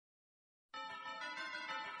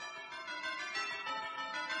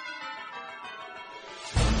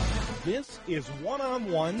This is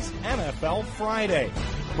One-on-One's NFL Friday,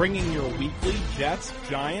 bringing your weekly Jets,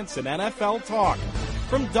 Giants, and NFL talk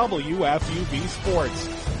from WFUV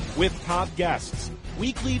Sports. With top guests,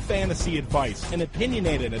 weekly fantasy advice, and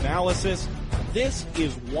opinionated analysis, this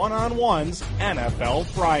is One-on-One's NFL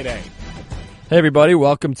Friday. Hey everybody,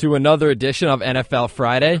 welcome to another edition of NFL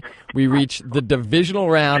Friday. We reach the divisional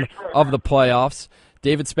round of the playoffs.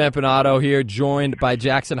 David Spampinato here, joined by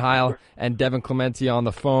Jackson Heil and Devin Clemente on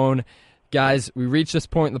the phone. Guys, we reached this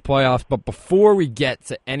point in the playoffs, but before we get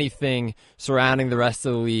to anything surrounding the rest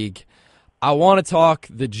of the league, I want to talk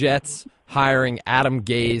the Jets hiring Adam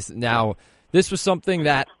Gase. Now, this was something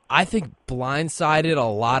that I think blindsided a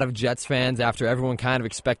lot of Jets fans after everyone kind of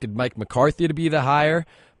expected Mike McCarthy to be the hire.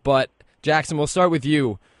 But, Jackson, we'll start with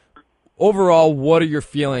you. Overall, what are your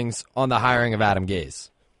feelings on the hiring of Adam Gase?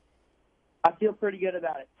 I feel pretty good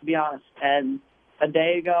about it, to be honest. And a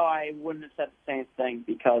day ago, I wouldn't have said the same thing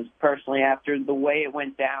because, personally, after the way it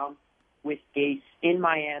went down with Gase in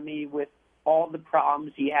Miami, with all the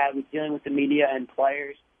problems he had with dealing with the media and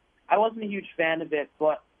players, I wasn't a huge fan of it.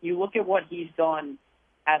 But you look at what he's done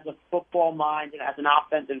as a football mind and as an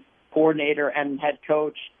offensive coordinator and head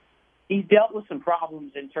coach, he's dealt with some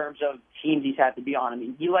problems in terms of teams he's had to be on. I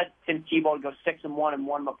mean, he let Tim Tebow go 6-1 and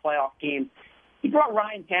won the playoff game. He brought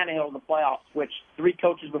Ryan Tannehill to the playoffs, which three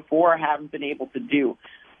coaches before haven't been able to do.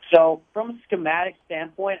 So from a schematic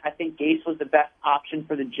standpoint, I think Gase was the best option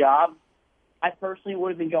for the job. I personally would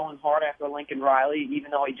have been going hard after Lincoln Riley, even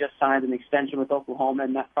though he just signed an extension with Oklahoma,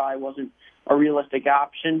 and that probably wasn't a realistic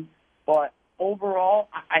option. But overall,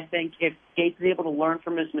 I think if Gase is able to learn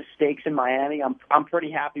from his mistakes in Miami, I'm pretty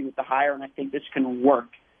happy with the hire, and I think this can work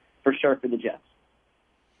for sure for the Jets.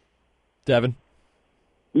 Devin?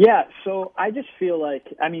 Yeah, so I just feel like,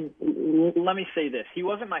 let me say this. He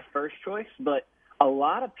wasn't my first choice, but a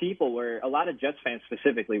lot of Jets fans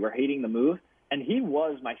specifically were hating the move, and he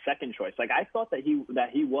was my second choice. Like, I thought that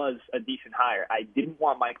he was a decent hire. I didn't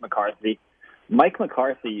want Mike McCarthy. Mike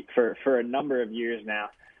McCarthy, for a number of years now,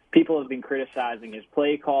 people have been criticizing his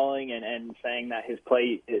play calling and saying that his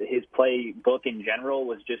play book in general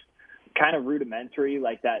was just kind of rudimentary,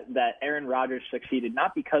 like that Aaron Rodgers succeeded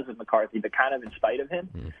not because of McCarthy, but kind of in spite of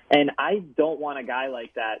him. And I don't want a guy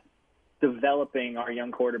like that developing our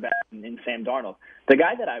young quarterback in Sam Darnold. The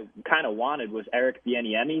guy that I kind of wanted was Eric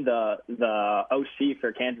Bieniemy, the OC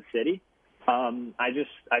for Kansas City.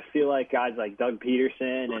 I feel like guys like Doug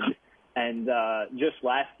Peterson and just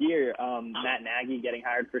last year, Matt Nagy getting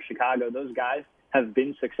hired for Chicago, those guys have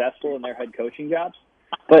been successful in their head coaching jobs.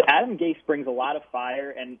 But Adam Gase brings a lot of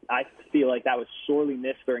fire, and I feel like that was sorely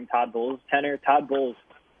missed during Todd Bowles' tenure. Todd Bowles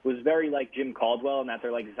was very like Jim Caldwell in that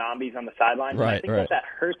they're like zombies on the sidelines. Right, I think that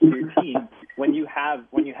hurts your team when you have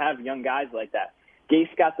young guys like that.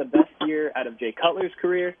 Gase got the best year out of Jay Cutler's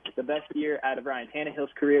career, the best year out of Ryan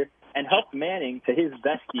Tannehill's career, and helped Manning to his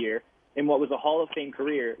best year in what was a Hall of Fame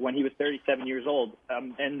career when he was 37 years old,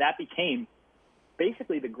 and that became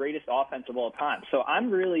basically the greatest offense of all time. So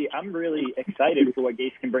I'm really excited for what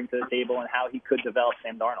Gase can bring to the table and how he could develop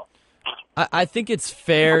Sam Darnold. I think it's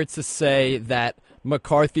fair to say that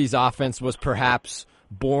McCarthy's offense was perhaps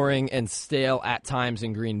boring and stale at times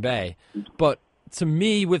in Green Bay. But to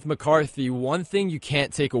me, with McCarthy, one thing you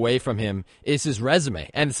can't take away from him is his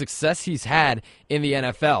resume and the success he's had in the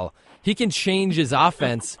NFL. He can change his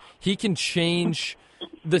offense. He can change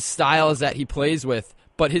the styles that he plays with,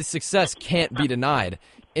 but his success can't be denied.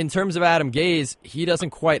 In terms of Adam Gase, he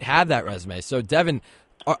doesn't quite have that resume. So, Devin,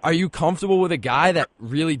 are you comfortable with a guy that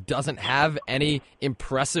really doesn't have any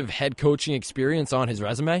impressive head coaching experience on his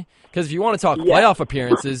resume? Because if you want to talk playoff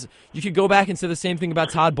appearances, you could go back and say the same thing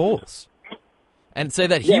about Todd Bowles and say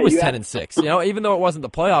that he was 10-6. You know, even though it wasn't the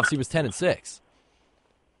playoffs, he was 10-6.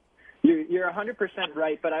 You're 100%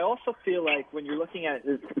 right, but I also feel like when you're looking at,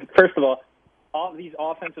 first of all these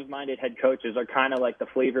offensive-minded head coaches are kind of like the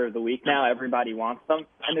flavor of the week now. Everybody wants them.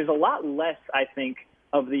 And there's a lot less, I think,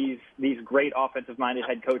 of these great offensive-minded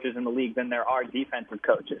head coaches in the league than there are defensive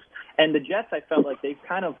coaches. And the Jets, I felt like they've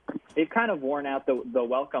kind of worn out the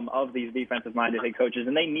welcome of these defensive-minded head coaches,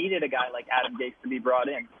 and they needed a guy like Adam Gase to be brought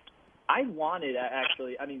in. I wanted,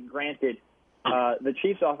 granted, the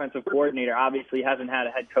Chiefs' offensive coordinator obviously hasn't had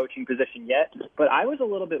a head coaching position yet, but I was a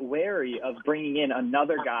little bit wary of bringing in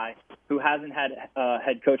another guy who hasn't had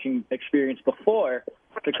head coaching experience before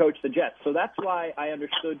to coach the Jets. So that's why I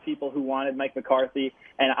understood people who wanted Mike McCarthy,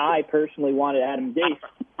 and I personally wanted Adam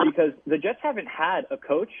Gase, because the Jets haven't had a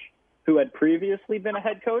coach who had previously been a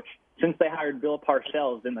head coach since they hired Bill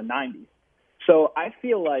Parcells in the 90s. So I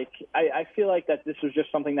feel like that this was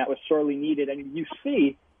just something that was sorely needed, and you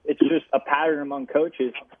see it's just a pattern among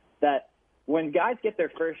coaches that when guys get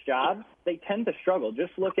their first jobs, they tend to struggle.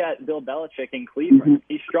 Just look at Bill Belichick in Cleveland. Mm-hmm.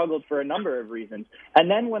 He struggled for a number of reasons. And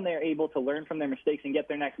then when they're able to learn from their mistakes and get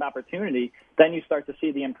their next opportunity, then you start to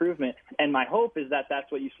see the improvement. And my hope is that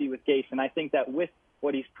that's what you see with Gase. And I think that with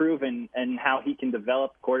what he's proven and how he can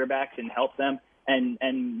develop quarterbacks and help them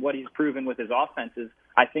and what he's proven with his offenses,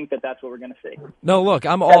 I think that that's what we're going to see. No, look,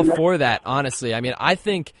 I'm all for that, honestly. I mean, I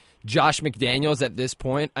think Josh McDaniels at this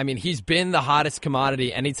point, I mean, he's been the hottest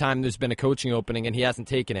commodity anytime there's been a coaching opening and he hasn't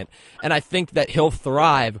taken it. And I think that he'll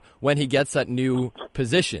thrive when he gets that new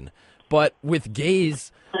position. But with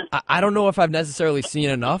Gase, I don't know if I've necessarily seen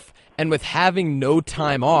enough. And with having no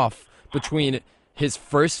time off between his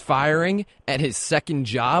first firing and his second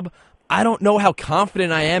job, I don't know how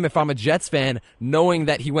confident I am if I'm a Jets fan knowing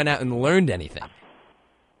that he went out and learned anything.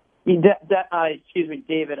 Excuse me,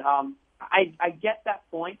 David. I get that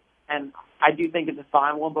point, and I do think it's a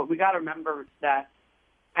fine one, but we got to remember that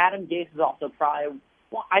Adam Gase is also probably,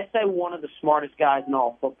 I'd say, one of the smartest guys in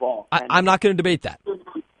all of football. I'm not going to debate that.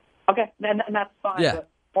 Okay, and that's fine. Yeah. But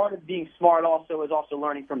part of being smart also is also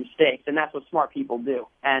learning from mistakes, and that's what smart people do.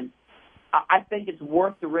 And I think it's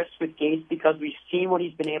worth the risk with Gase because we've seen what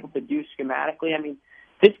he's been able to do schematically. I mean,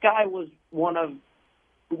 this guy was one of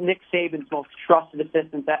Nick Saban's most trusted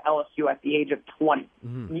assistants at LSU at the age of 20.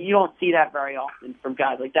 Mm-hmm. You don't see that very often from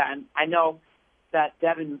guys like that. And I know that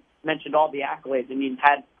Devin mentioned all the accolades. I mean,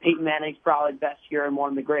 had Peyton Manning's probably best year and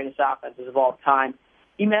one of the greatest offenses of all time.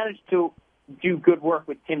 He managed to do good work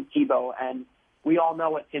with Tim Tebow, and we all know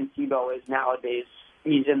what Tim Tebow is nowadays.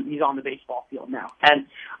 He's on the baseball field now. And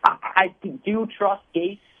I do trust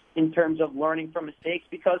Gase in terms of learning from mistakes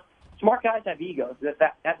because smart guys have egos.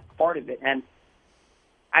 That's part of it. And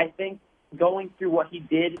I think going through what he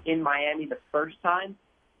did in Miami the first time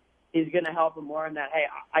is going to help him learn that, hey,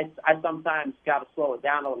 I sometimes got to slow it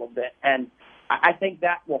down a little bit. And I think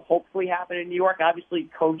that will hopefully happen in New York. Obviously,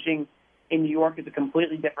 coaching in New York is a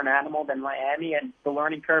completely different animal than Miami, and the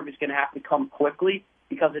learning curve is going to have to come quickly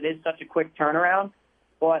because it is such a quick turnaround.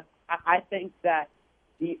 But I think that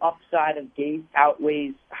the upside of Gase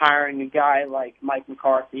outweighs hiring a guy like Mike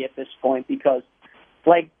McCarthy at this point because,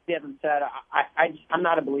 like Devin said, I'm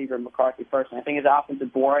not a believer in McCarthy personally. I think his offense is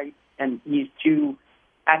boring, and he's too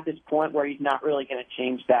at this point where he's not really going to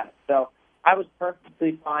change that. So I was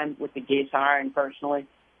perfectly fine with the Gase hiring personally.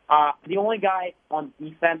 The only guy on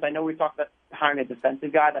defense, I know we talked about hiring a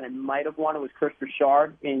defensive guy that I might have wanted was Chris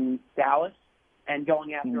Richard in Dallas and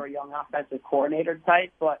going after a young offensive coordinator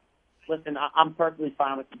type. But listen, I'm perfectly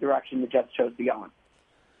fine with the direction the Jets chose to go in.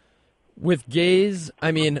 With Gase,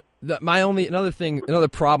 I mean, another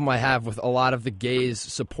problem I have with a lot of the Gase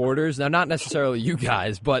supporters, now not necessarily you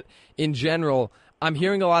guys, but in general, I'm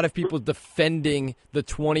hearing a lot of people defending the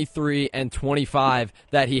 23 and 25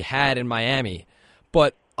 that he had in Miami.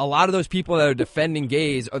 But a lot of those people that are defending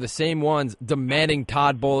Gase are the same ones demanding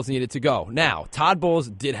Todd Bowles needed to go. Now, Todd Bowles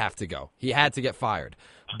did have to go. He had to get fired.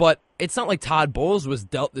 But it's not like Todd Bowles was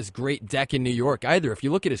dealt this great deck in New York either. If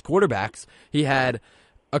you look at his quarterbacks, he had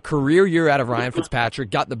a career year out of Ryan Fitzpatrick,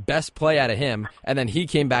 got the best play out of him, and then he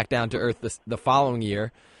came back down to earth the following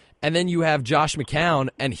year. And then you have Josh McCown,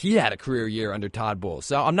 and he had a career year under Todd Bowles.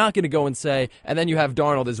 So I'm not going to go and say, and then you have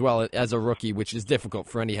Darnold as well as a rookie, which is difficult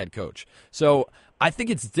for any head coach. So I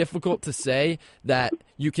think it's difficult to say that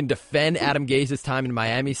you can defend Adam Gase's time in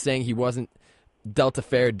Miami saying he wasn't dealt a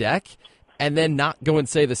fair deck, and then not go and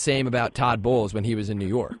say the same about Todd Bowles when he was in New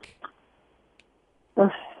York.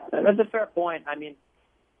 That's a fair point. I mean,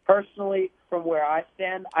 personally, from where I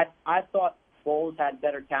stand, I thought Bowles had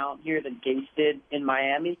better talent here than Gase did in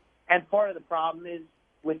Miami. And part of the problem is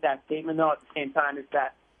with that statement, though, at the same time, is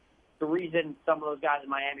that the reason some of those guys in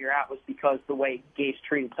Miami are out was because the way Gase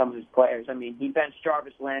treated some of his players. I mean, he benched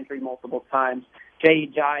Jarvis Landry multiple times. Jay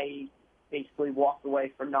Ajayi basically walked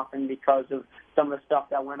away for nothing because of some of the stuff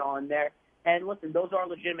that went on there. And listen, those are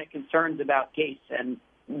legitimate concerns about Gase. And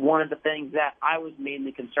one of the things that I was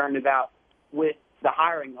mainly concerned about with the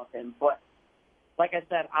hiring of him. But like I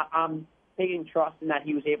said, I'm taking trust in that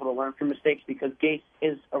he was able to learn from mistakes because Gase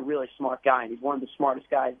is a really smart guy, and he's one of the smartest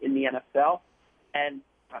guys in the NFL. And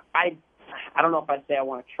I don't know if I'd say I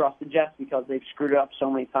want to trust the Jets because they've screwed it up so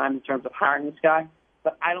many times in terms of hiring this guy,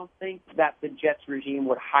 but I don't think that the Jets regime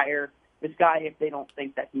would hire this guy if they don't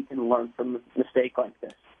think that he can learn from a mistake like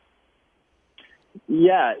this.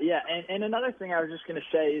 Yeah. And another thing I was just going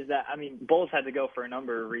to say is that, I mean, Bowles had to go for a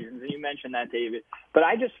number of reasons, and you mentioned that, David, but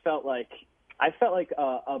I just felt like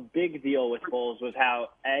a big deal with Bowles was how,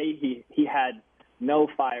 he had no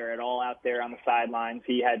fire at all out there on the sidelines.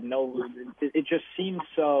 He had it just seemed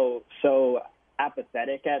so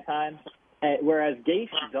apathetic at times. Whereas Gase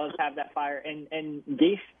does have that fire, and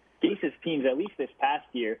Gase Gase's teams, at least this past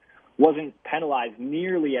year, wasn't penalized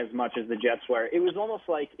nearly as much as the Jets were. It was almost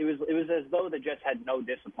like it was as though the Jets had no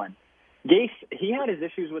discipline. Gase, he had his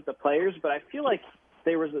issues with the players, but I feel like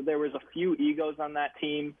there was a few egos on that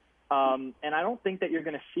team, and I don't think that you're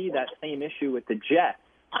going to see that same issue with the Jets.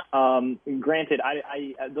 Granted,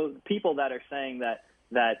 those people that are saying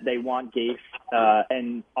that they want Gase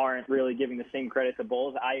and aren't really giving the same credit to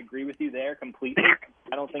Bowles, I agree with you there completely.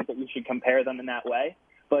 I don't think that you should compare them in that way.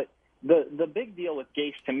 But the big deal with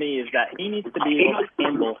Gase to me is that he needs to be able to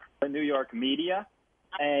handle the New York media,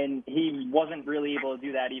 and he wasn't really able to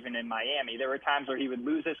do that even in Miami. There were times where he would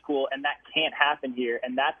lose his cool, and that can't happen here,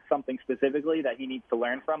 and that's something specifically that he needs to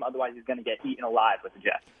learn from. Otherwise, he's going to get eaten alive with the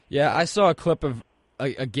Jets. Yeah, I saw a clip of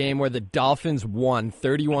a game where the Dolphins won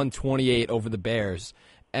 31-28 over the Bears,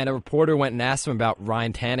 and a reporter went and asked him about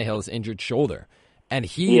Ryan Tannehill's injured shoulder. And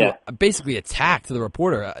he basically attacked the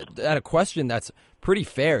reporter at a question that's pretty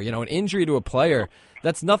fair. You know, an injury to a player,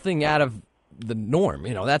 that's nothing out of the norm.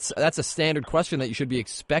 You know, that's a standard question that you should be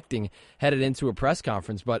expecting headed into a press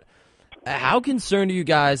conference. But how concerned are you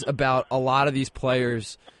guys about a lot of these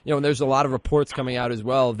players? You know, and there's a lot of reports coming out as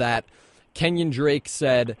well that Kenyon Drake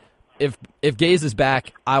said, if Gase is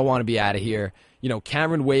back, I want to be out of here. You know,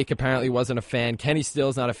 Cameron Wake apparently wasn't a fan. Kenny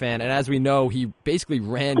Stills not a fan. And as we know, he basically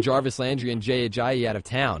ran Jarvis Landry and Jay Ajayi out of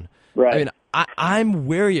town. Right. I mean, I'm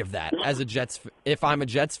wary of that as a if I'm a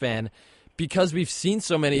Jets fan, because we've seen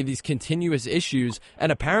so many of these continuous issues,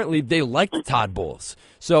 and apparently they liked Todd Bowles.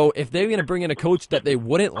 So if they're going to bring in a coach that they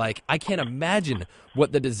wouldn't like, I can't imagine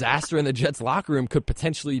what the disaster in the Jets locker room could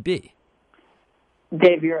potentially be.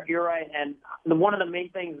 Dave, you're right. And one of the main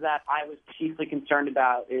things that I was chiefly concerned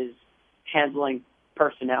about is handling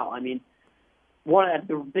personnel. I mean, one of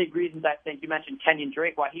the big reasons I think you mentioned Kenyon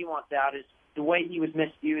Drake, why he wants out, is the way he was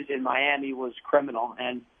misused in Miami was criminal.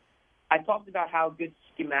 And I talked about how good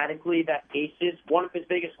schematically that Gase is. One of his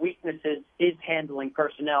biggest weaknesses is handling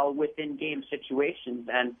personnel within game situations.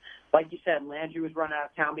 And like you said, Landry was run out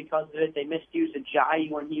of town because of it. They misused Ajayi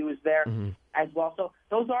when he was there as well. So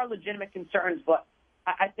those are legitimate concerns. But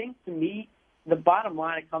I think, to me, the bottom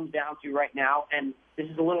line it comes down to right now, and this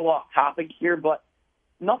is a little off topic here, but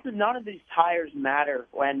none of these hires matter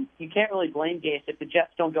when you can't really blame Gase if the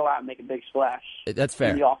Jets don't go out and make a big splash. That's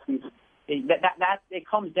fair. In the offseason. It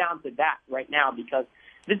comes down to that right now, because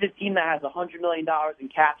this is a team that has $100 million in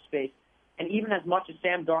cap space, and even as much as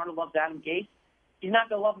Sam Darnold loves Adam Gase, he's not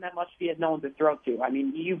going to love him that much if he has no one to throw to. I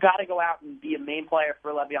mean, you've got to go out and be a main player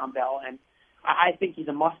for Le'Veon Bell, and I think he's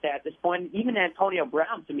a must-have at this point. Even Antonio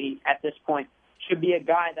Brown, to me, at this point, should be a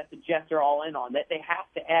guy that the Jets are all in on, that they have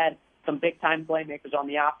to add some big-time playmakers on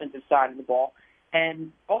the offensive side of the ball,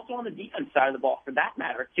 and also on the defense side of the ball, for that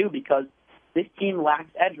matter, too, because this team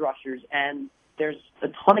lacks edge rushers, and there's a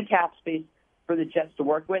ton of cap space for the Jets to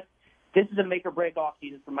work with. This is a make-or-break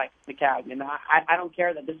offseason for Mike Maccagnan. I don't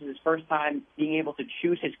care that this is his first time being able to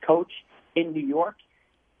choose his coach in New York.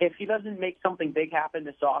 If he doesn't make something big happen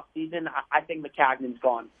this offseason, I think Maccagnan's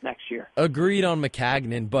gone next year. Agreed on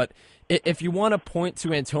Maccagnan, but if you want to point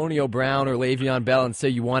to Antonio Brown or Le'Veon Bell and say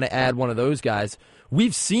you want to add one of those guys,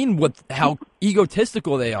 we've seen how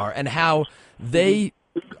egotistical they are and how they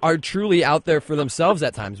are truly out there for themselves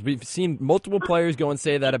at times. We've seen multiple players go and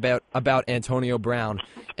say that about Antonio Brown.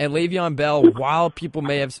 And Le'Veon Bell, while people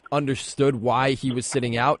may have understood why he was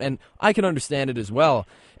sitting out, and I can understand it as well,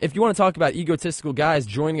 if you want to talk about egotistical guys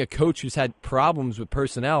joining a coach who's had problems with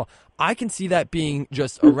personnel, I can see that being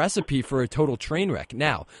just a recipe for a total train wreck.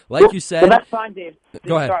 Now, like you said... Well, that's fine, Dave.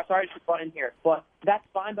 Go ahead. Sorry to butt in here, but that's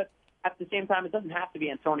fine, but at the same time, it doesn't have to be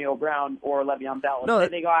Antonio Brown or Le'Veon Bell. No,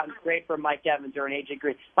 they go out and trade for Mike Evans or an AJ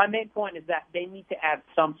Green. My main point is that they need to add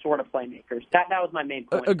some sort of playmakers. That was my main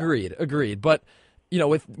point. Agreed. But, you know,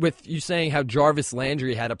 with you saying how Jarvis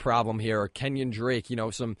Landry had a problem here, or Kenyon Drake, you know,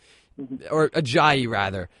 or Ajayi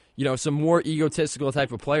rather, you know, some more egotistical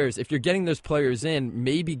type of players. If you're getting those players in,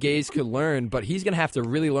 maybe Gase could learn, but he's going to have to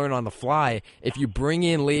really learn on the fly if you bring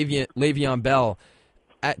in Le'Veon Bell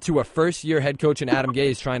to a first-year head coach and Adam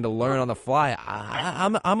Gase trying to learn on the fly.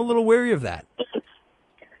 I'm a little wary of that.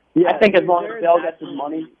 Yeah, I think as long as Bell gets his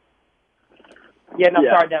money.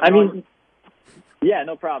 Sorry, Devin. Yeah,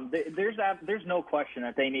 no problem. There's no question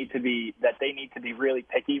that they need to be really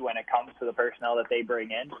picky when it comes to the personnel that they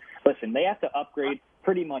bring in. Listen, they have to upgrade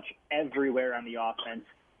pretty much everywhere on the offense.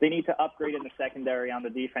 They need to upgrade in the secondary on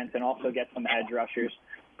the defense and also get some edge rushers.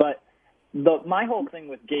 But my whole thing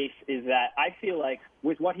with Gase is that I feel like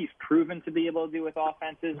with what he's proven to be able to do with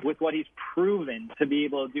offenses, with what he's proven to be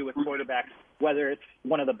able to do with quarterbacks, whether it's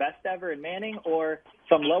one of the best ever in Manning or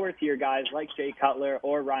some lower tier guys like Jay Cutler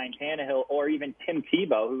or Ryan Tannehill or even Tim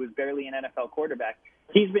Tebow, who is barely an NFL quarterback,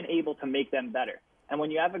 he's been able to make them better. And when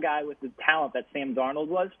you have a guy with the talent that Sam Darnold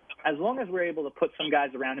was, as long as we're able to put some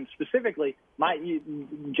guys around him, specifically,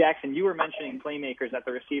 Jackson, you were mentioning playmakers at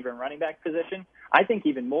the receiver and running back position. I think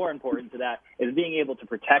even more important to that is being able to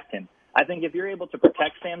protect him. I think if you're able to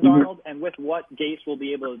protect Sam Darnold and with what Gase will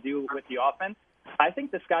be able to do with the offense, I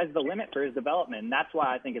think the sky's the limit for his development, and that's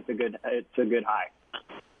why I think it's a good hire.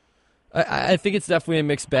 I think it's definitely a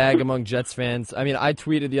mixed bag among Jets fans. I mean, I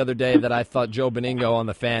tweeted the other day that I thought Joe Beningo on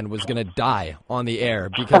the Fan was going to die on the air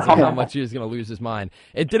because of how much he was going to lose his mind.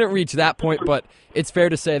 It didn't reach that point, but it's fair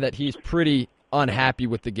to say that he's pretty unhappy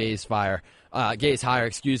with the Gase hire. I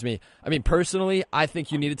mean, personally, I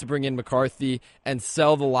think you needed to bring in McCarthy and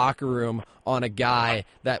sell the locker room on a guy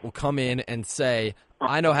that will come in and say,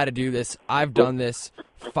 I know how to do this. I've done this.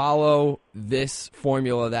 Follow this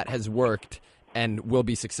formula that has worked and will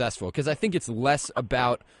be successful. Because I think it's less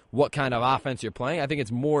about what kind of offense you're playing. I think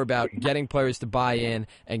it's more about getting players to buy in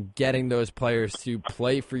and getting those players to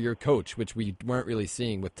play for your coach, which we weren't really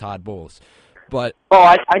seeing with Todd Bowles. But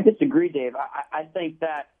I disagree, Dave. I think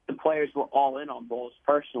that the players were all in on Bowles.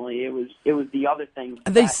 Personally, it was the other thing.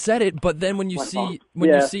 They said it, but then when you see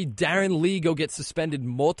Darren Lee go get suspended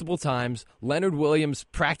multiple times, Leonard Williams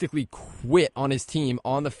practically quit on his team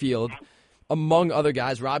on the field, among other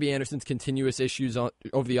guys, Robbie Anderson's continuous issues over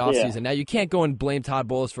the offseason. Yeah. Now, you can't go and blame Todd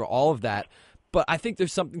Bowles for all of that, but I think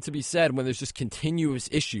there's something to be said when there's just continuous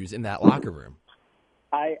issues in that locker room.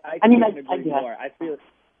 I couldn't agree more. I feel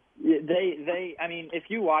I mean, if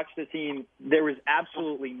you watch the team, there was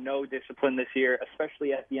absolutely no discipline this year,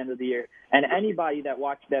 especially at the end of the year. And anybody that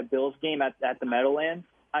watched that Bills game at the Meadowlands,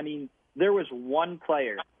 I mean, there was one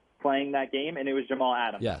player playing that game, and it was Jamal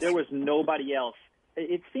Adams. Yes. There was nobody else.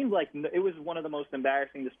 It seemed like it was one of the most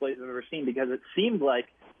embarrassing displays I've ever seen because it seemed like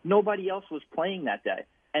nobody else was playing that day.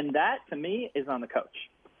 And that, to me, is on the coach.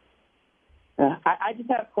 I just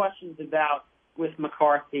have questions about, with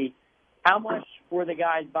McCarthy, how much were the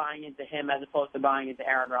guys buying into him as opposed to buying into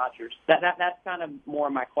Aaron Rodgers? That's kind of more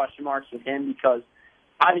of my question marks with him because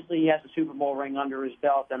obviously he has a Super Bowl ring under his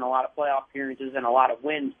belt and a lot of playoff appearances and a lot of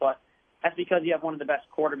wins, but that's because you have one of the best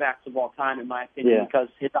quarterbacks of all time, in my opinion, because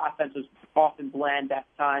his offense was often bland at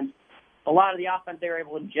times. A lot of the offense they were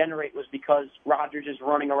able to generate was because Rodgers is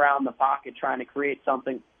running around the pocket trying to create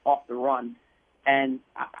something off the run. And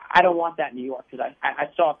I don't want that in New York because I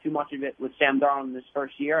saw too much of it with Sam Darnold in his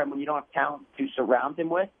first year. And when you don't have talent to surround him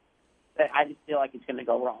with, I just feel like it's going to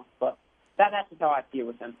go wrong. But that's just how I feel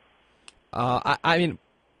with him. I mean,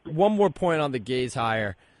 one more point on the Gase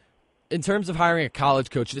hire. In terms of hiring a college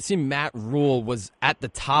coach, it seemed Matt Rule was at the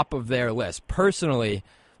top of their list. Personally,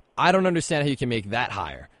 I don't understand how you can make that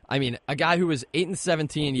hire. I mean, a guy who was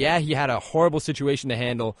 8-17, yeah, he had a horrible situation to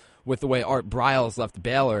handle with the way Art Briles left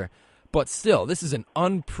Baylor, but still, this is an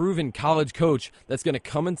unproven college coach that's going to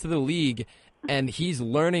come into the league, and he's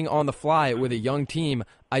learning on the fly with a young team.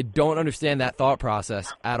 I don't understand that thought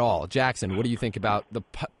process at all. Jackson, what do you think about the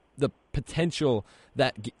potential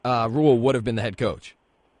that Rule would have been the head coach?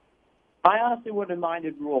 I honestly wouldn't have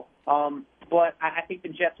minded Rule, but I think the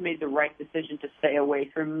Jets made the right decision to stay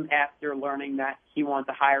away from him after learning that he wanted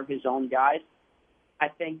to hire his own guys. I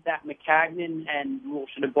think that Maccagnan and Rule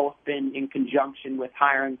should have both been in conjunction with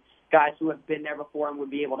hiring guys who have been there before and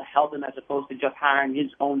would be able to help him as opposed to just hiring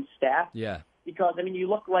his own staff. Yeah. Because, I mean, you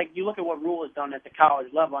look at what Rule has done at the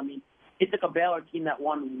college level. I mean, he took a Baylor team that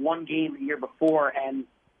won one game the year before and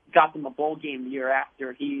got them a bowl game the year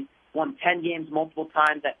after. He won 10 games multiple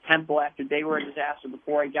times at Temple after they were a disaster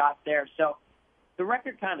before he got there. So the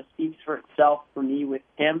record kind of speaks for itself for me with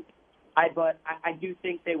him. But I do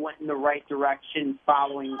think they went in the right direction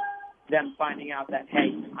following them finding out that,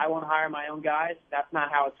 hey, I want to hire my own guys. That's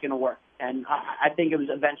not how it's going to work. And I think it was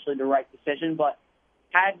eventually the right decision. But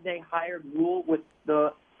had they hired Rule with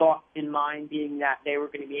the thought in mind being that they were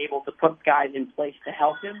going to be able to put guys in place to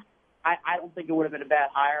help him, I don't think it would have been a bad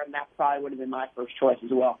hire, and that probably would have been my first choice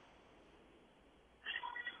as well.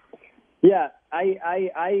 Yeah,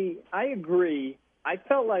 I agree. I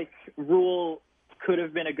felt like Rule could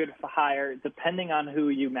have been a good hire depending on who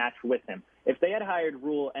you match with him. If they had hired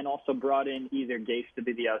Rule and also brought in either Gase to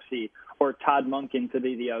be the OC or Todd Monken to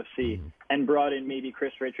be the OC and brought in maybe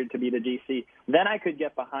Chris Richard to be the GC, then I could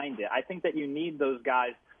get behind it. I think that you need those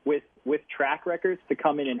guys with track records to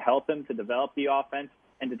come in and help them to develop the offense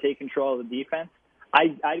and to take control of the defense.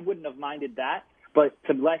 I wouldn't have minded that. But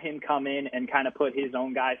to let him come in and kind of put his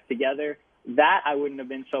own guys together, that I wouldn't have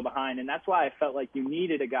been so behind. And that's why I felt like you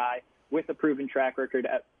needed a guy with a proven track record,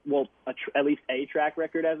 at least a track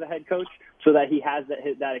record as a head coach, so that he has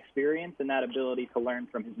that experience and that ability to learn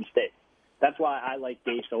from his mistakes. That's why I like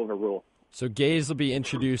Gase over Rule. So Gase will be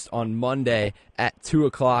introduced on Monday at 2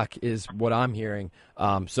 o'clock is what I'm hearing.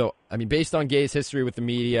 Based on Gase's history with the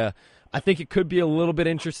media, I think it could be a little bit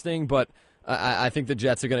interesting, but I think the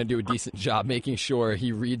Jets are going to do a decent job making sure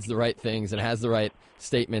he reads the right things and has the right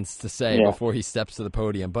statements to say before he steps to the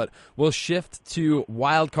podium. But we'll shift to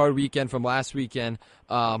Wild Card Weekend from last weekend.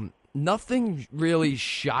 Nothing really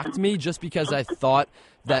shocked me just because I thought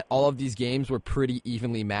that all of these games were pretty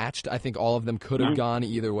evenly matched. I think all of them could have gone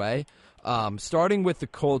either way. Starting with the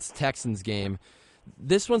Colts-Texans game,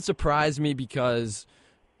 this one surprised me because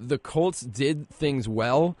the Colts did things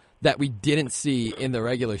well that we didn't see in the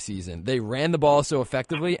regular season. They ran the ball so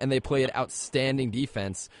effectively, and they played outstanding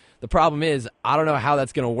defense. The problem is, I don't know how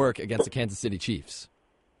that's going to work against the Kansas City Chiefs.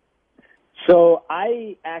 So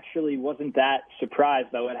I actually wasn't that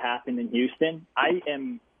surprised by what happened in Houston. I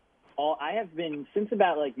have been, since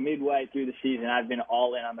about like midway through the season, I've been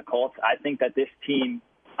all in on the Colts. I think that this team,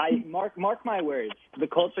 mark my words, the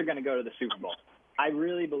Colts are going to go to the Super Bowl. I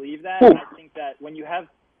really believe that. I think that when you have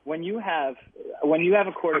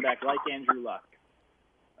a quarterback like Andrew Luck,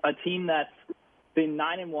 a team that's been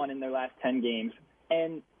 9-1 in their last 10 games,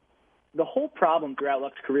 and the whole problem throughout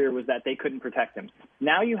Luck's career was that they couldn't protect him.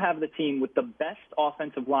 Now you have the team with the best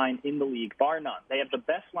offensive line in the league, bar none. They have the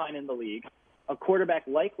best line in the league, a quarterback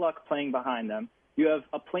like Luck playing behind them. You have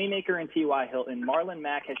a playmaker in T.Y. Hilton. Marlon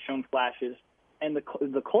Mack has shown flashes. And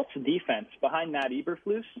the Colts defense behind Matt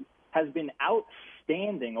Eberflus has been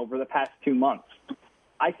outstanding over the past 2 months.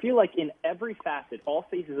 I feel like in every facet, all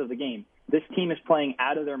phases of the game, this team is playing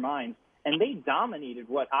out of their minds, and they dominated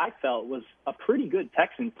what I felt was a pretty good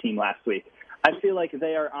Texans team last week. I feel like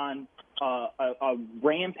they are on a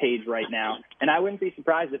rampage right now, and I wouldn't be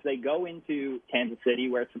surprised if they go into Kansas City,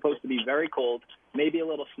 where it's supposed to be very cold, maybe a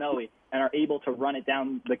little snowy, and are able to run it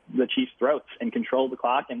down the Chiefs' throats and control the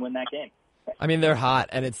clock and win that game. I mean, they're hot,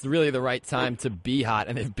 and it's really the right time to be hot,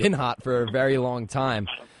 and they've been hot for a very long time.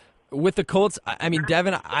 With the Colts, I mean,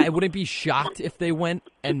 Devin, I wouldn't be shocked if they went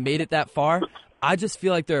and made it that far. I just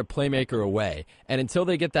feel like they're a playmaker away. And until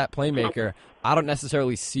they get that playmaker, I don't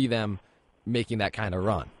necessarily see them making that kind of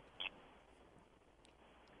run.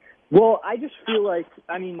 Well, I just feel like,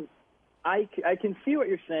 I mean, I can see what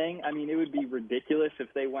you're saying. I mean, it would be ridiculous if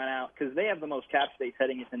they went out, because they have the most cap space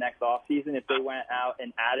heading into next offseason, if they went out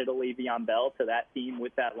and added a Le'Veon Bell to that team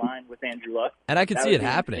with that line with Andrew Luck. And I could see it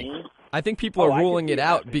happening. Insane. I think people are ruling it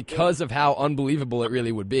out because of how unbelievable it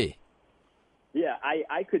really would be. Yeah,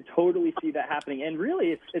 I could totally see that happening. And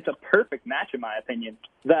really, it's a perfect match, in my opinion.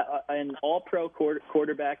 That an all-pro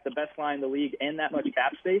quarterback, the best line in the league, and that much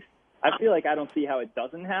cap space, I feel like I don't see how it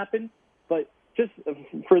doesn't happen. But just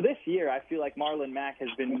for this year, I feel like Marlon Mack has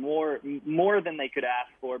been more than they could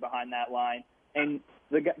ask for behind that line. And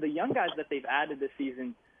the young guys that they've added this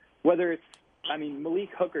season, whether it's, I mean,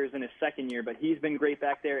 Malik Hooker's in his second year, but he's been great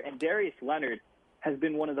back there. And Darius Leonard has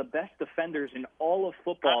been one of the best defenders in all of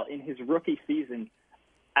football in his rookie season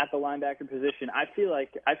at the linebacker position. I feel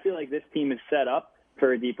like this team is set up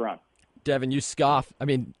for a deep run. Devin,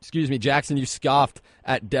 Jackson, you scoffed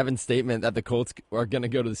at Devin's statement that the Colts are going to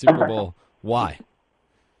go to the Super Bowl. Why?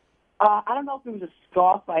 I don't know if it was a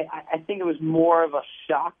scoff. I think it was more of a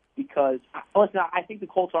shock because, listen, I think the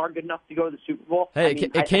Colts are good enough to go to the Super Bowl. Hey,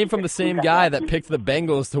 it came from the same guy that picked the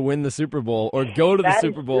Bengals to win the Super Bowl or go to the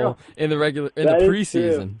Super Bowl in the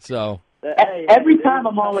preseason. So every time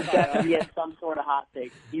I'm on with Jeff, he has some sort of hot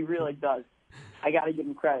take. He really does. I got to give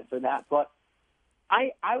him credit for that. But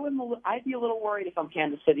I'd be a little worried if I'm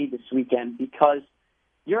Kansas City this weekend because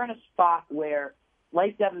you're in a spot where,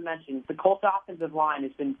 like Devin mentioned, the Colts offensive line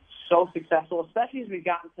has been so successful, especially as we've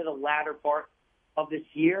gotten to the latter part of this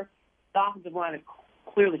year. The offensive line has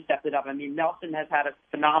clearly stepped it up. I mean, Nelson has had a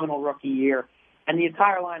phenomenal rookie year, and the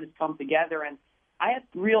entire line has come together. And I have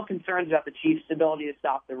real concerns about the Chiefs' ability to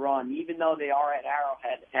stop the run, even though they are at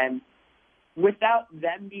Arrowhead. And without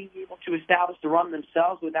them being able to establish the run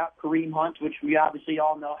themselves, without Kareem Hunt, which we obviously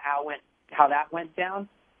all know how that went down,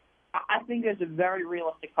 I think there's a very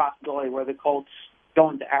realistic possibility where the Colts go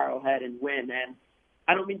into Arrowhead and win. And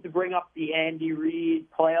I don't mean to bring up the Andy Reid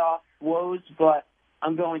playoff woes, but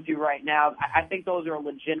I'm going to right now. I think those are a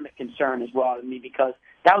legitimate concern as well to me because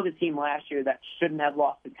that was a team last year that shouldn't have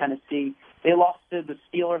lost to Tennessee. They lost to the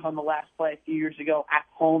Steelers on the last play a few years ago at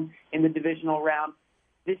home in the divisional round.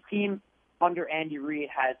 This team under Andy Reid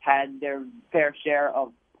has had their fair share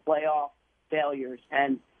of playoff failures,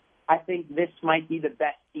 and I think this might be the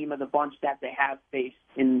best team of the bunch that they have faced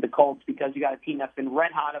in the Colts, because you got a team that's been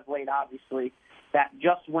red hot of late, obviously, that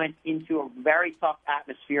just went into a very tough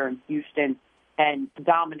atmosphere in Houston and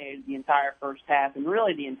dominated the entire first half and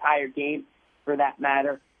really the entire game for that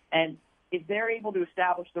matter. And if they're able to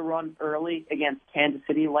establish the run early against Kansas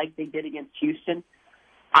City like they did against Houston,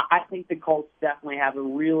 I think the Colts definitely have a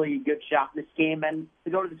really good shot in this game and to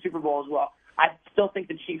go to the Super Bowl as well. I still think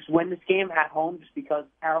the Chiefs win this game at home just because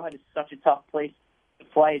Arrowhead is such a tough place to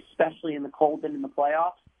play, especially in the cold and in the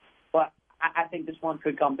playoffs. But I think this one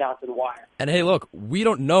could come down to the wire. And hey, look, we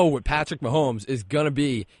don't know what Patrick Mahomes is going to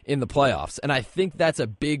be in the playoffs. And I think that's a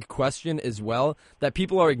big question as well that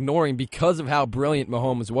people are ignoring because of how brilliant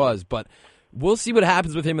Mahomes was. But we'll see what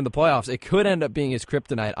happens with him in the playoffs. It could end up being his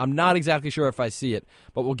kryptonite. I'm not exactly sure if I see it,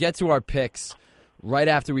 but we'll get to our picks right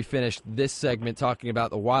after we finish this segment talking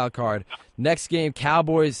about the wild card. Next game,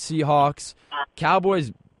 Cowboys, Seahawks.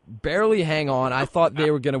 Cowboys barely hang on. I thought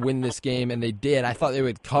they were going to win this game, and they did. I thought they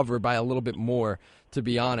would cover by a little bit more, to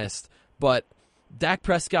be honest. But Dak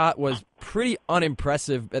Prescott was pretty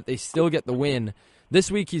unimpressive, but they still get the win.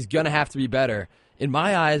 This week, he's going to have to be better. In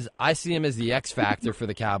my eyes, I see him as the X factor for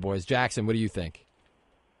the Cowboys. Jackson, what do you think?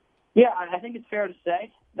 Yeah, I think it's fair to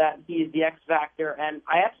say that he's the X factor, and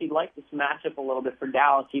I actually like this matchup a little bit for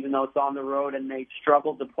Dallas, even though it's on the road and they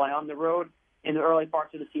struggled to play on the road in the early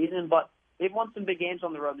parts of the season. But they've won some big games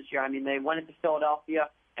on the road this year. I mean, they went into Philadelphia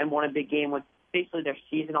and won a big game with basically their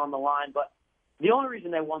season on the line. But the only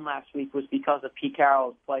reason they won last week was because of Pete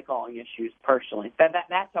Carroll's play calling issues, personally.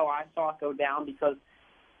 That's how I saw it go down, because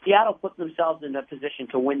Seattle put themselves in a position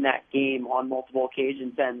to win that game on multiple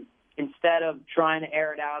occasions. And instead of trying to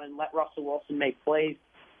air it out and let Russell Wilson make plays,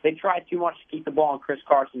 they tried too much to keep the ball in Chris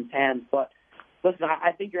Carson's hands. But listen,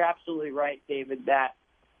 I think you're absolutely right, David, that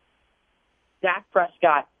Dak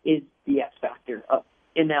Prescott is the X factor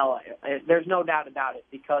in L.A. There's no doubt about it,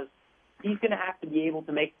 because he's going to have to be able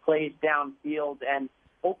to make plays downfield and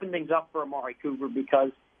open things up for Amari Cooper, because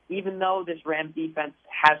even though this Rams defense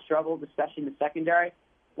has struggled, especially in the secondary,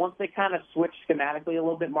 once they kind of switch schematically a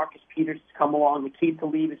little bit, Marcus Peters has come along, Aqib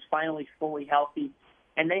Talib is finally fully healthy,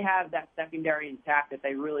 and they have that secondary intact that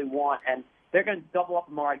they really want, and they're going to double up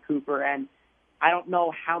Amari Cooper, and I don't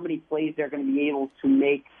know how many plays they're going to be able to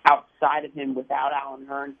make outside of him without Allen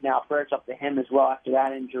Hurns. Now, prayers up to him as well after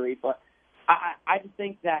that injury. But I just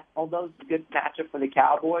think that although it's a good matchup for the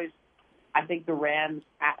Cowboys, I think the Rams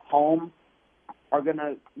at home are going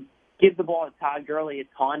to give the ball to Todd Gurley a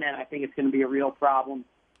ton, and I think it's going to be a real problem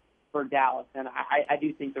for Dallas. And I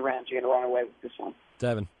do think the Rams are going to run away with this one.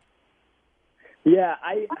 Devin. Yeah,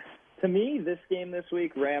 to me, this game this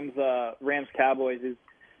week, Rams Cowboys, is,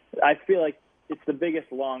 I feel like it's the biggest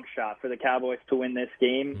long shot for the Cowboys to win this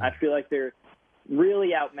game. I feel like they're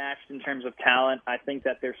really outmatched in terms of talent. I think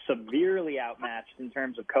that they're severely outmatched in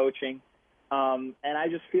terms of coaching. And I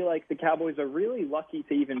just feel like the Cowboys are really lucky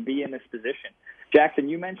to even be in this position. Jackson,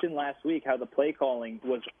 you mentioned last week how the play calling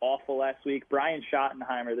was awful last week. Brian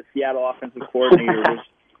Schottenheimer, the Seattle offensive coordinator, was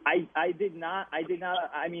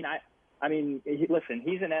listen,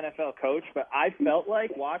 he's an NFL coach, but I felt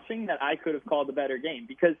like watching that I could have called a better game,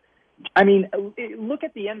 because look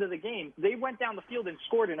at the end of the game. They went down the field and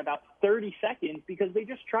scored in about 30 seconds because they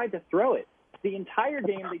just tried to throw it. The entire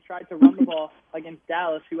game they tried to run the ball against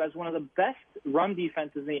Dallas, who has one of the best run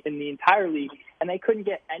defenses in the entire league, and they couldn't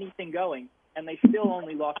get anything going, and they still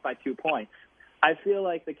only lost by 2 points. I feel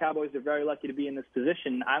like the Cowboys are very lucky to be in this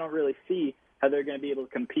position. I don't really see how they're going to be able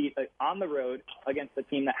to compete on the road against a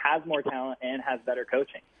team that has more talent and has better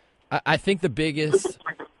coaching. I think the biggest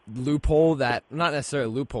loophole that, not necessarily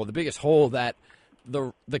a loophole, the biggest hole that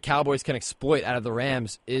the Cowboys can exploit out of the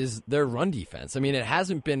Rams is their run defense. I mean,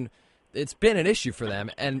 it's been an issue for them,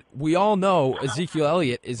 and we all know Ezekiel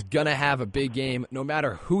Elliott is going to have a big game no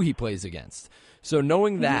matter who he plays against. So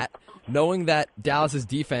knowing that Dallas's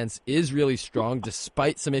defense is really strong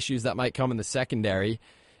despite some issues that might come in the secondary,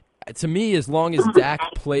 to me, as long as Dak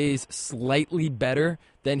plays slightly better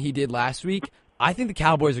than he did last week, I think the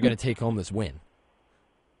Cowboys are going to take home this win.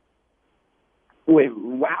 Wait,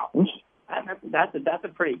 wow, that's a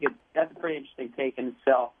pretty interesting take in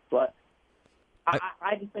itself. But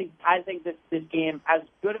I think this game, as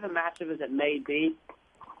good of a matchup as it may be,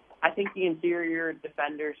 I think the interior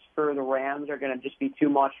defenders for the Rams are going to just be too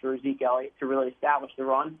much for Ezekiel Elliott to really establish the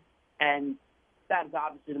run, and that is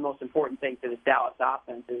obviously the most important thing to this Dallas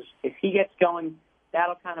offense. Is if he gets going,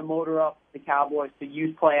 that'll kind of motor up the Cowboys to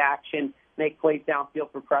use play action, make plays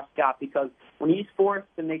downfield for Prescott, because when he's forced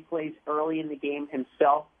to make plays early in the game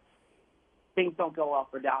himself, things don't go well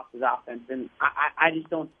for Dallas's offense. And I just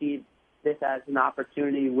don't see this as an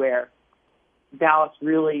opportunity where Dallas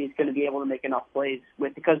really is going to be able to make enough plays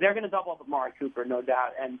with, because they're going to double up with Amari Cooper, no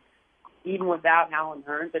doubt. And even without Alan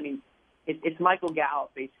Hearns, I mean, it's Michael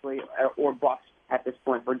Gallup basically, or bust at this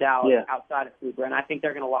point for Dallas outside of Cooper. And I think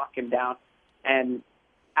they're going to lock him down. And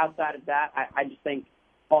outside of that, I just think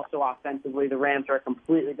also offensively, the Rams are a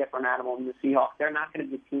completely different animal than the Seahawks. They're not going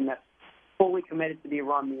to be a team that's fully committed to be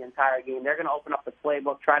run the entire game. They're going to open up the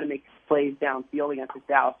playbook, try to make plays downfield against this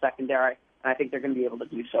Dallas secondary, and I think they're going to be able to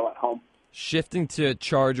do so at home. Shifting to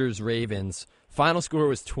Chargers-Ravens, final score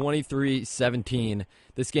was 23-17.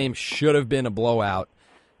 This game should have been a blowout.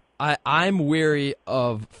 I'm weary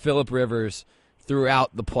of Phillip Rivers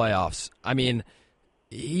throughout the playoffs. I mean,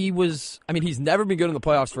 he's never been good in the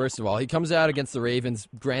playoffs, first of all. He comes out against the Ravens,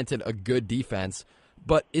 granted a good defense,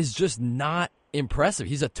 but is just not impressive.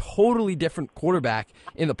 He's a totally different quarterback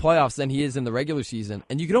in the playoffs than he is in the regular season,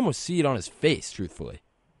 and you can almost see it on his face, truthfully.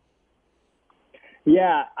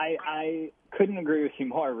 Yeah, I couldn't agree with you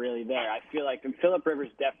more, really, there. I feel like Phillip Rivers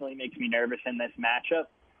definitely makes me nervous in this matchup.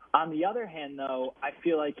 On the other hand, though, I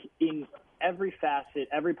feel like in every facet,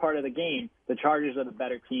 every part of the game, the Chargers are the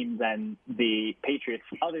better team than the Patriots,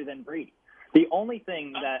 other than Brady. The only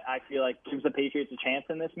thing that I feel like gives the Patriots a chance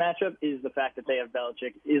in this matchup is the fact that they have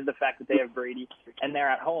Belichick, is the fact that they have Brady, and they're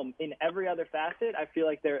at home. In every other facet, I feel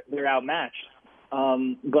like they're outmatched.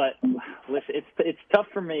 But listen, it's tough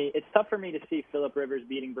for me. It's tough for me to see Phillip Rivers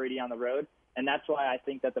beating Brady on the road, and that's why I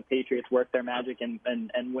think that the Patriots work their magic and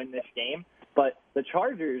win this game. But the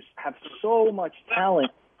Chargers have so much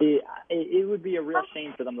talent. It would be a real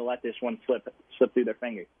shame for them to let this one slip through their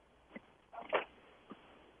fingers.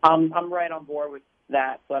 I'm right on board with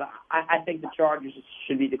that, but I think the Chargers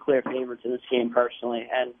should be the clear favorites in this game personally.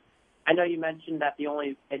 And I know you mentioned that the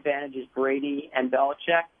only advantage is Brady and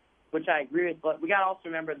Belichick, which I agree with, but we got to also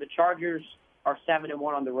remember the Chargers are 7-1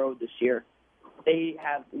 on the road this year. They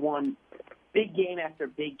have won big game after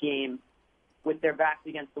big game with their backs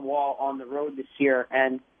against the wall on the road this year.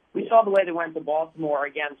 And we saw the way they went to Baltimore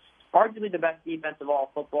against arguably the best defense of all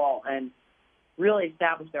football and really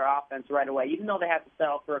established their offense right away. Even though they had to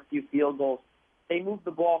settle for a few field goals, they moved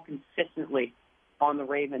the ball consistently on the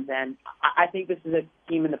Ravens. And I think this is a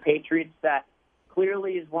team in the Patriots that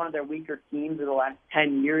clearly is one of their weaker teams of the last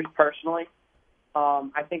 10 years, personally.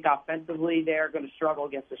 I think offensively they're going to struggle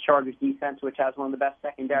against the Chargers defense, which has one of the best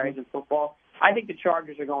secondaries in football. I think the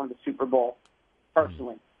Chargers are going to the Super Bowl,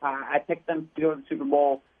 personally. I picked them to go to the Super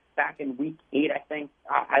Bowl back in Week 8, I think.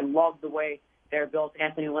 I love the way they're built.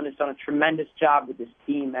 Anthony Lynn has done a tremendous job with this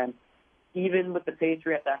team, and even with the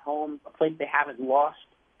Patriots at home, a place they haven't lost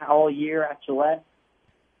all year at Gillette,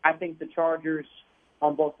 I think the Chargers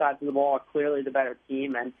on both sides of the ball are clearly the better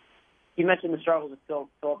team. And you mentioned the struggles of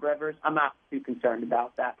Phillip Rivers. I'm not too concerned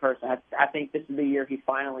about that person. I think this is the year he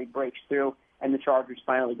finally breaks through and the Chargers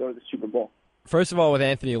finally go to the Super Bowl. First of all, with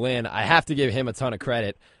Anthony Lynn, I have to give him a ton of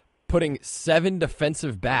credit. Putting 7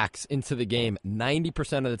 defensive backs into the game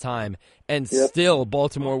 90% of the time, and still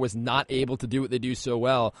Baltimore was not able to do what they do so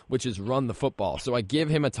well, which is run the football. So I give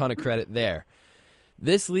him a ton of credit there.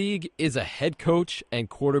 This league is a head coach and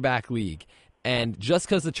quarterback league. And just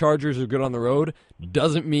because the Chargers are good on the road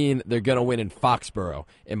doesn't mean they're going to win in Foxborough,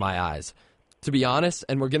 in my eyes. To be honest,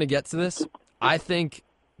 and we're going to get to this, I think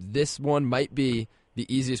this one might be the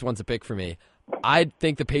easiest one to pick for me. I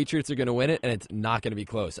think the Patriots are going to win it, and it's not going to be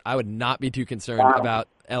close. I would not be too concerned about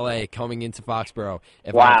L.A. coming into Foxborough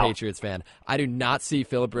if I'm a Patriots fan. I do not see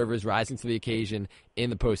Phillip Rivers rising to the occasion in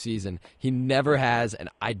the postseason. He never has, and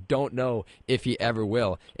I don't know if he ever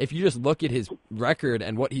will. If you just look at his record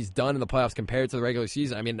and what he's done in the playoffs compared to the regular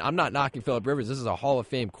season, I mean, I'm not knocking Phillip Rivers. This is a Hall of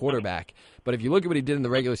Fame quarterback. But if you look at what he did in the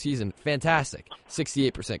regular season, fantastic.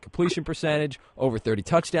 68% completion percentage, over 30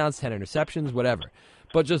 touchdowns, 10 interceptions, whatever.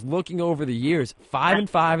 But just looking over the years,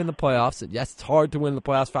 5-5 in the playoffs. Yes, it's hard to win the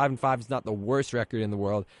playoffs. 5-5 is not the worst record in the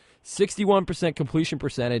world. 61% completion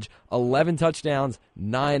percentage, 11 touchdowns,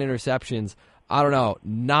 9 interceptions. I don't know.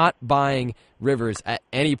 Not buying Rivers at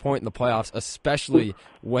any point in the playoffs, especially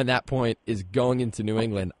when that point is going into New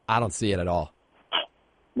England. I don't see it at all.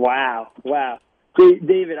 Wow.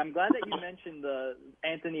 David, I'm glad that you mentioned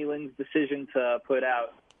Anthony Lynn's decision to put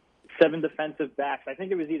out 7 defensive backs. I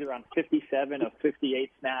think it was either on 57 of 58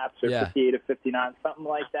 snaps or 58 of 59, something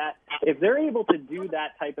like that. If they're able to do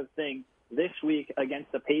that type of thing this week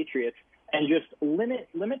against the Patriots and just limit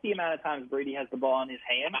the amount of times Brady has the ball in his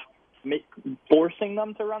hand, forcing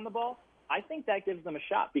them to run the ball, I think that gives them a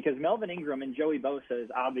shot because Melvin Ingram and Joey Bosa is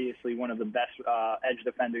obviously one of the best edge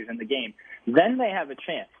defenders in the game. Then they have a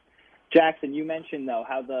chance. Jackson, you mentioned, though,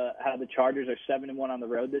 how the Chargers are 7-1 on the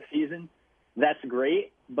road this season. that's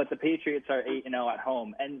great, but the Patriots are 8-0 at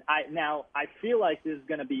home. And I feel like this is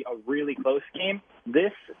going to be a really close game.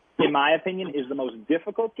 This, in my opinion, is the most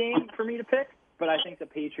difficult game for me to pick, but I think the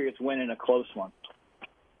Patriots win in a close one.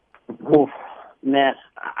 Oof, man,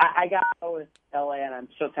 I got to go with LA, and I'm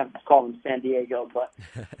so tempted to call them San Diego, but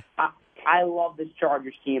I love this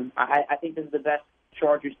Chargers team. I think this is the best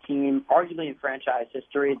Chargers team, arguably in franchise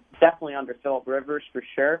history. It's definitely under Phillip Rivers for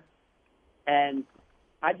sure. And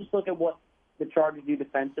I just look at what the Chargers do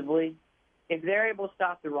defensively. If they're able to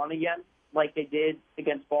stop the run again, like they did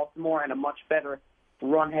against Baltimore, and a much better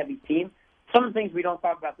run-heavy team, some of the things we don't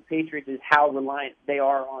talk about the Patriots is how reliant they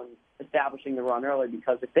are on establishing the run early,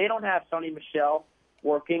 because if they don't have Sonny Michel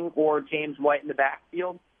working or James White in the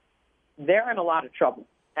backfield, they're in a lot of trouble.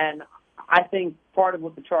 And I think part of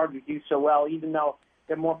what the Chargers do so well, even though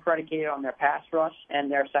they're more predicated on their pass rush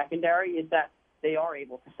and their secondary, is that they are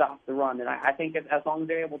able to stop the run. And I think as long as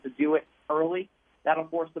they're able to do it early, that'll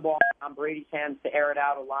force the ball in Tom Brady's hands to air it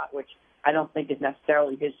out a lot, which I don't think is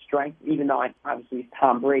necessarily his strength, even though obviously he's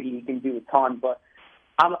Tom Brady, he can do a ton. But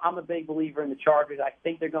I'm a big believer in the Chargers. I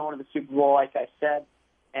think they're going to the Super Bowl, like I said,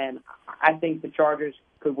 and I think the Chargers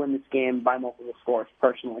could win this game by multiple scores,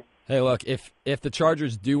 personally. Hey, look, if the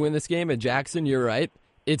Chargers do win this game at Jackson, you're right.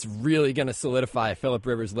 It's really going to solidify Phillip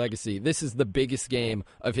Rivers' legacy. This is the biggest game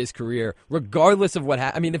of his career, regardless of what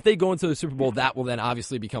happens. I mean, if they go into the Super Bowl, that will then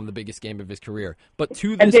obviously become the biggest game of his career. But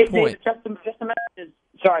to this point... Just a minute.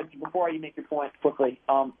 Sorry, before you make your point quickly.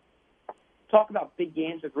 Talk about big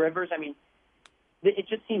games with Rivers. I mean, it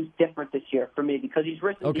just seems different this year for me because he's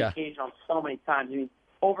risen the occasion on so many times. I mean,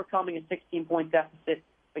 overcoming a 16-point deficit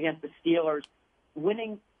against the Steelers,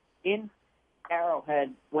 winning in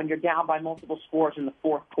Arrowhead when you're down by multiple scores in the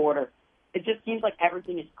fourth quarter. It just seems like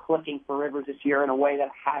everything is clicking for Rivers this year in a way that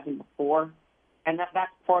it hasn't before. And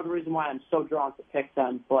that's part of the reason why I'm so drawn to pick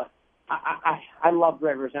them. But I love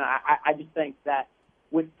Rivers, and I just think that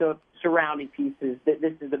with the surrounding pieces,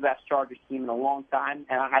 this is the best Chargers team in a long time,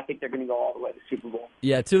 and I think they're going to go all the way to the Super Bowl.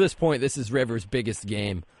 Yeah, to this point, this is Rivers' biggest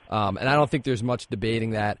game, and I don't think there's much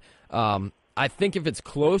debating that. I think if it's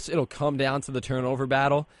close, it'll come down to the turnover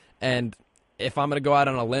battle, and if I'm going to go out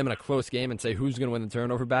on a limb in a close game and say who's going to win the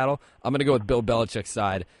turnover battle, I'm going to go with Bill Belichick's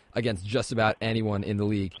side against just about anyone in the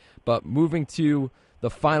league. But moving to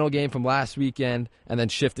the final game from last weekend and then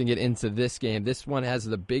shifting it into this game, this one has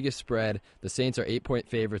the biggest spread. The Saints are 8-point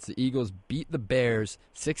favorites. The Eagles beat the Bears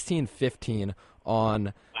 16-15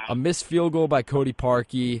 on a missed field goal by Cody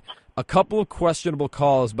Parkey, a couple of questionable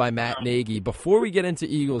calls by Matt Nagy. Before we get into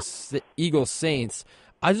Eagles-Saints,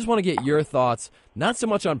 I just want to get your thoughts, not so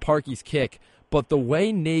much on Parkey's kick, but the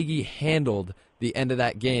way Nagy handled the end of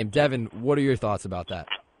that game. Devin, what are your thoughts about that?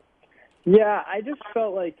 Yeah, I just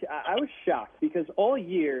felt like I was shocked because all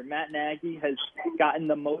year Matt Nagy has gotten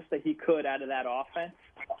the most that he could out of that offense.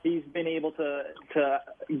 He's been able to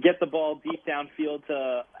get the ball deep downfield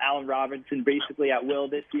to Allen Robinson basically at will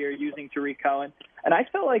this year using Tariq Cohen. And I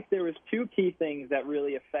felt like there was two key things that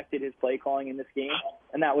really affected his play calling in this game,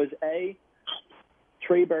 and that was A,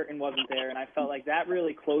 Trey Burton wasn't there, and I felt like that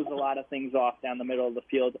really closed a lot of things off down the middle of the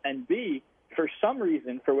field. And B, for some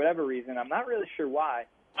reason, for whatever reason, I'm not really sure why,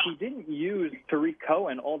 he didn't use Tariq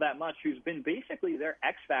Cohen all that much, who's been basically their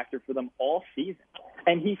X factor for them all season.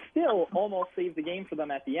 And he still almost saved the game for them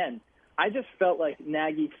at the end. I just felt like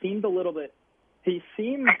Nagy seemed a little bit – he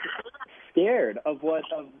seemed scared of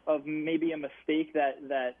maybe a mistake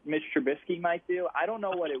that Mitch Trubisky might do. I don't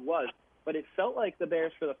know what it was, but it felt like the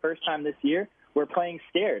Bears for the first time this year were playing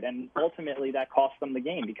scared, and ultimately that cost them the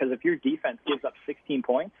game because if your defense gives up 16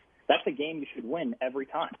 points, that's a game you should win every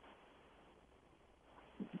time.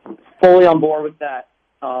 Fully on board with that.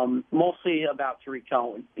 Mostly about Tariq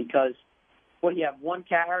Cohen because what do you have, one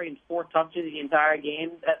carry and 4 touches the entire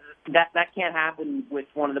game? That can't happen with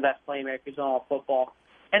one of the best playmakers in all football.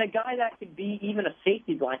 And a guy that could be even a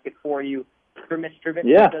safety blanket for you for Mitch Trubisky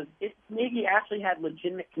because if Nagy actually had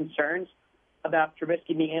legitimate concerns about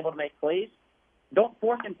Trubisky being able to make plays, don't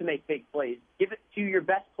force him to make big plays. Give it to your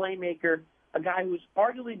best playmaker, a guy who's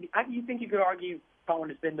arguably, you think you could argue Cohen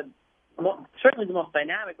has been certainly the most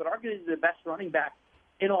dynamic, but arguably the best running back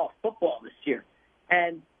in all football this year.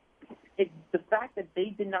 And the fact that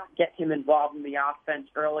they did not get him involved in the offense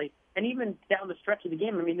early, and even down the stretch of the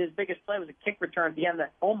game, I mean, his biggest play was a kick return at the end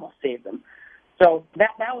that almost saved them. So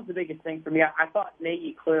that was the biggest thing for me. I thought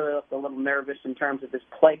Nagy clearly looked a little nervous in terms of his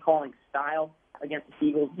play-calling style against the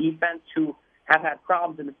Eagles defense, who have had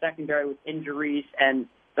problems in the secondary with injuries and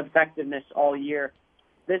effectiveness all year.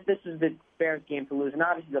 This is the Bears game to lose, and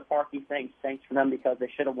obviously the Parkey thing stinks for them because they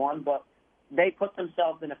should have won, but they put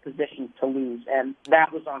themselves in a position to lose, and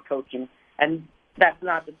that was on coaching. And That's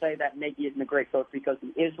not to say that Nagy isn't a great coach, because he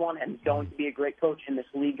is one and he's going to be a great coach in this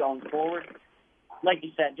league going forward. Like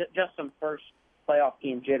you said, just some first playoff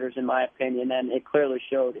game jitters, in my opinion, and it clearly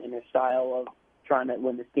showed in his style of trying to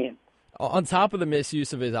win this game. On top of the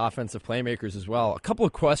misuse of his offensive playmakers as well, a couple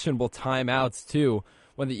of questionable timeouts too.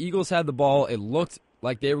 When the Eagles had the ball, it looked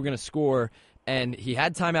like they were going to score, and he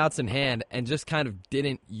had timeouts in hand and just kind of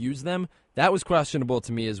didn't use them. That was questionable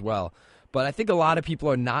to me as well. But I think a lot of people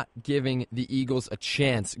are not giving the Eagles a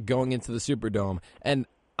chance going into the Superdome. And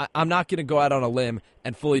I'm not going to go out on a limb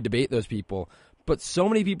and fully debate those people. But so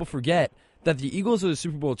many people forget that the Eagles are the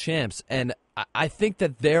Super Bowl champs, and I think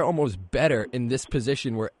that they're almost better in this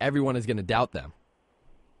position where everyone is going to doubt them.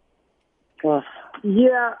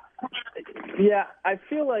 Yeah. I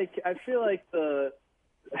feel like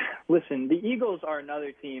listen, the Eagles are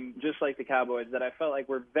another team, just like the Cowboys, that I felt like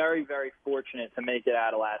were very, very fortunate to make it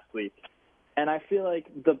out of last week. And I feel like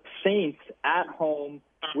the Saints at home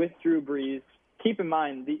with Drew Brees, keep in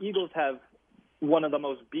mind, the Eagles have one of the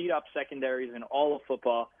most beat-up secondaries in all of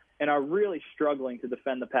football and are really struggling to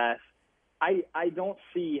defend the pass. I don't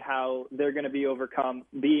see how they're going to be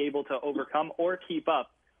able to overcome or keep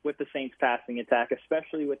up with the Saints passing attack,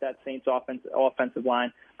 especially with that Saints offensive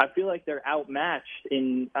line. I feel like they're outmatched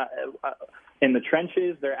in the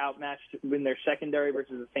trenches. They're outmatched in their secondary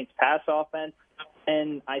versus the Saints pass offense.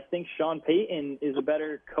 And I think Sean Payton is a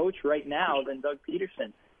better coach right now than Doug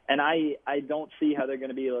Peterson. And I don't see how they're going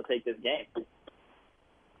to be able to take this game.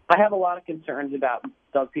 I have a lot of concerns about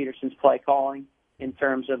Doug Peterson's play calling in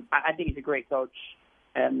terms of, I think he's a great coach,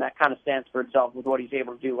 and that kind of stands for itself with what he's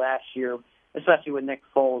able to do last year, especially with Nick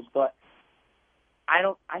Foles. But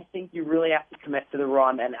I think you really have to commit to the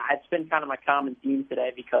run, and it's been kind of my common theme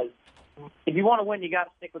today, because if you want to win, you got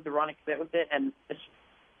to stick with the run and commit with it, and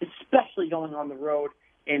especially going on the road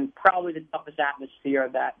in probably the toughest atmosphere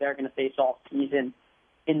that they're going to face all season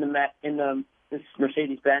in this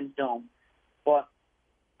Mercedes-Benz Dome. But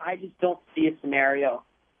I just don't see a scenario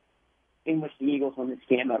in which the Eagles win this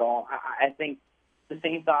game at all. I think the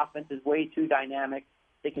Saints offense is way too dynamic.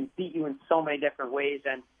 They can beat you in so many different ways,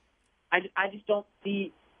 and I just don't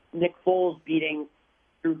see Nick Foles beating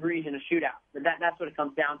Drew Brees in a shootout. That's what it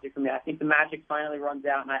comes down to for me. I think the magic finally runs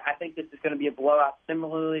out, and I think this is going to be a blowout,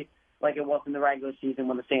 similarly like it was in the regular season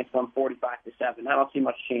when the Saints won 45-7. I don't see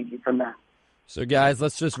much changing from that. So, guys,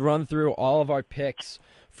 let's just run through all of our picks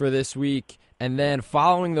for this week, and then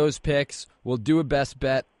following those picks, we'll do a best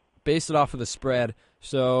bet, base it off of the spread.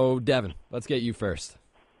 So, Devin, let's get you first.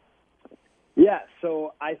 Yeah,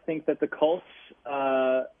 so I think that the Colts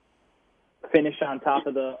finish on top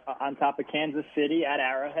of Kansas City at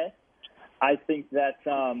Arrowhead. I think that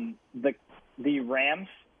the Rams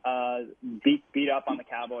beat up on the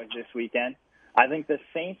Cowboys this weekend. I think the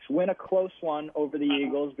Saints win a close one over the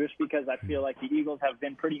Eagles, just because I feel like the Eagles have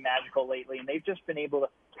been pretty magical lately, and they've just been able to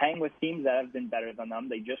hang with teams that have been better than them.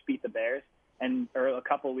 They just beat the Bears, and a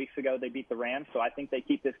couple of weeks ago they beat the Rams, so I think they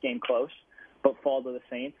keep this game close but fall to the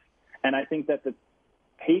Saints. And I think that the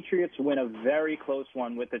Patriots win a very close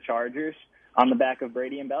one with the Chargers on the back of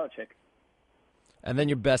Brady and Belichick. And then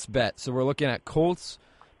your best bet. So we're looking at Colts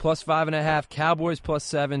plus 5.5, Cowboys plus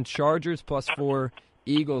 7, Chargers plus 4,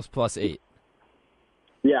 Eagles plus 8.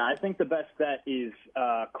 Yeah, I think the best bet is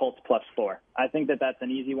Colts plus 4. I think that's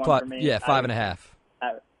an easy one for me. Yeah, 5.5.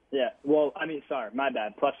 My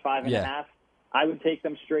bad. Plus 5.5. Yeah. I would take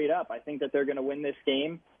them straight up. I think that they're going to win this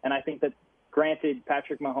game, and I think that, granted,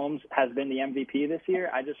 Patrick Mahomes has been the MVP this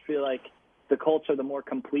year. I just feel like the Colts are the more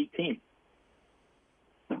complete team.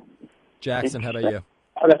 Jackson, how about you?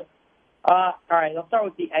 Okay. All right, I'll start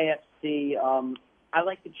with the AFC. I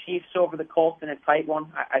like the Chiefs over the Colts in a tight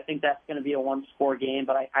one. I think that's going to be a one-score game,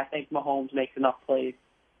 but I think Mahomes makes enough plays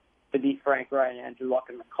to beat Frank Wright and Andrew Luck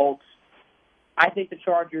and the Colts. I think the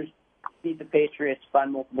Chargers beat the Patriots by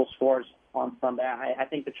multiple scores on Sunday. I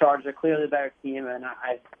think the Chargers are clearly the better team, and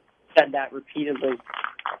I've said that repeatedly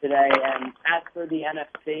today. And as for the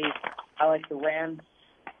NFC, I like the Rams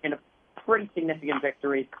in a pretty significant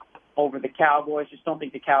victory over the Cowboys. Just don't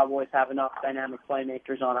think the Cowboys have enough dynamic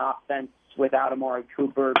playmakers on offense without Amari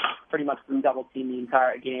Cooper, pretty much being double-teamed the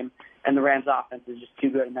entire game. And the Rams' offense is just too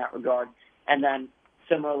good in that regard. And then,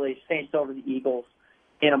 similarly, Saints over the Eagles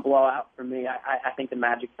in a blowout for me. I think the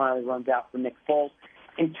magic finally runs out for Nick Foles.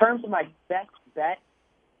 In terms of my best bet,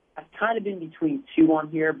 I've kind of been between 2 on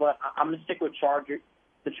here, but I'm going to stick with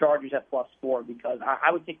the Chargers at plus 4, because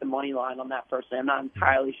I would take the money line on that personally. I'm not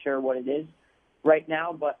entirely sure what it is right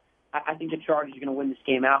now, but I think the Chargers are going to win this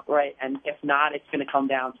game outright, and if not, it's going to come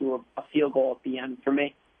down to a field goal at the end for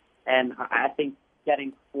me. And I think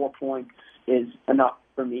getting 4 points is enough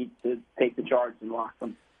for me to take the Chargers and lock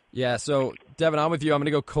them. Yeah, so, Devin, I'm with you. I'm going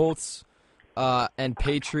to go Colts and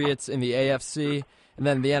Patriots in the AFC. And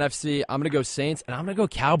then the NFC, I'm going to go Saints, and I'm going to go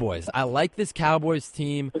Cowboys. I like this Cowboys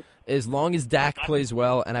team as long as Dak plays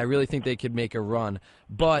well, and I really think they could make a run.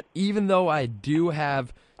 But even though I do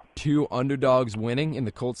have two underdogs winning in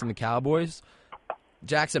the Colts and the Cowboys,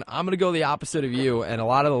 Jackson, I'm going to go the opposite of you, and a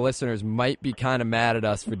lot of the listeners might be kind of mad at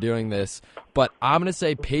us for doing this, but I'm going to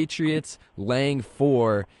say Patriots laying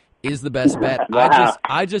 4 is the best bet. Wow.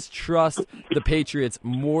 I just trust the Patriots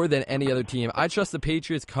more than any other team. I trust the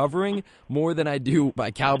Patriots covering more than I do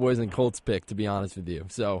my Cowboys and Colts pick, to be honest with you.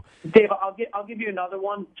 So, Dave, I'll give you another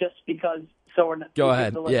one just because. So we're not, go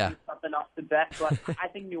ahead. Yeah. Something else to bet, but I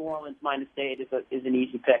think New Orleans -8 is an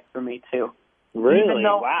easy pick for me too. Really?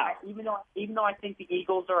 Wow. Even though I think the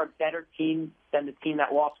Eagles are a better team than the team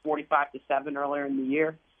that lost 45-7 earlier in the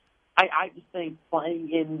year, I just think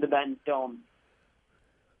playing in the Benz Dome,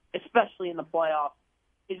 especially in the playoffs,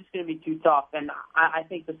 is just going to be too tough. And I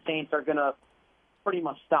think the Saints are going to pretty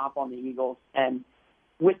much stomp on the Eagles. And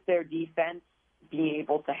with their defense being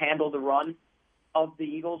able to handle the run of the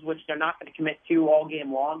Eagles, which they're not going to commit to all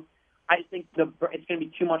game long, I just think it's going to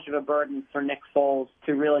be too much of a burden for Nick Foles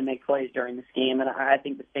to really make plays during this game. And I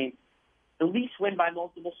think the Saints at least win by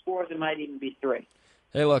multiple scores. It might even be 3.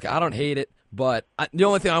 Hey, look, I don't hate it, but the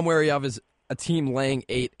only thing I'm wary of is a team laying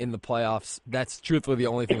 8 in the playoffs. That's truthfully the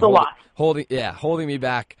only thing holding me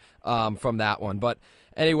back from that one. But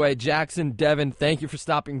anyway, Jackson, Devin, thank you for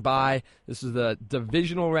stopping by. This is the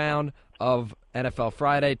divisional round of NFL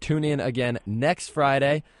Friday. Tune in again next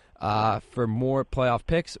Friday for more playoff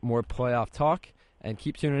picks, more playoff talk, and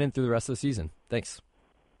keep tuning in through the rest of the season. Thanks.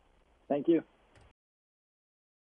 Thank you.